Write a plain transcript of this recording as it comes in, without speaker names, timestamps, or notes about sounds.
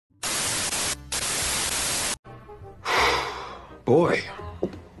Boy,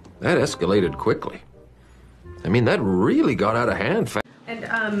 that escalated quickly. I mean, that really got out of hand fast.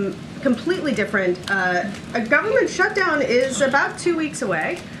 And completely different, a government shutdown is about 2 weeks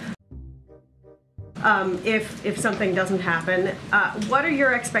away. If something doesn't happen, what are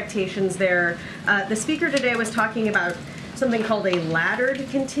your expectations there? The speaker today was talking about something called a laddered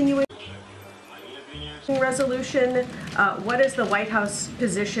continuing resolution. What is the White House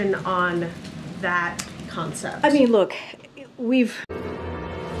position on that concept? I mean, look, we've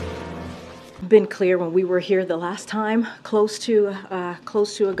been clear when we were here the last time, close to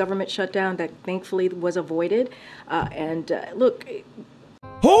a government shutdown that thankfully was avoided. Look,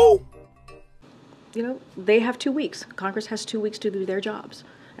 who? You know, they have 2 weeks. Congress has 2 weeks to do their jobs,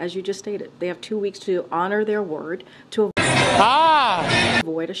 as you just stated. They have 2 weeks to honor their word to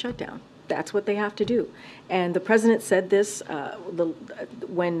avoid a shutdown. That's what they have to do. And the president said this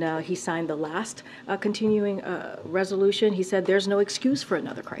when he signed the last continuing resolution. He said there's no excuse for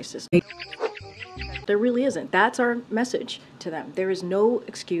another crisis. There really isn't. That's our message to them. There is no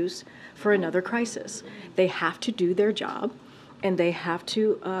excuse for another crisis. They have to do their job, and they have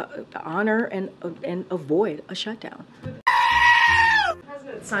to honor and avoid a shutdown.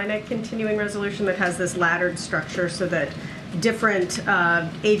 President sign a continuing resolution that has this laddered structure so that different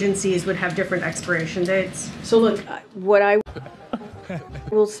agencies would have different expiration dates? So look, what I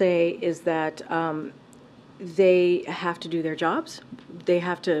will say is that they have to do their jobs. They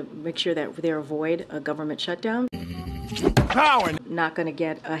have to make sure that they avoid a government shutdown. Not going to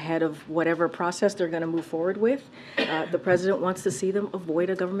get ahead of whatever process they're going to move forward with. The president wants to see them avoid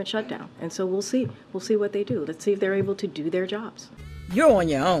a government shutdown. And so we'll see. We'll see what they do. Let's see if they're able to do their jobs. You're on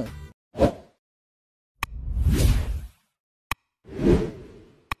your own.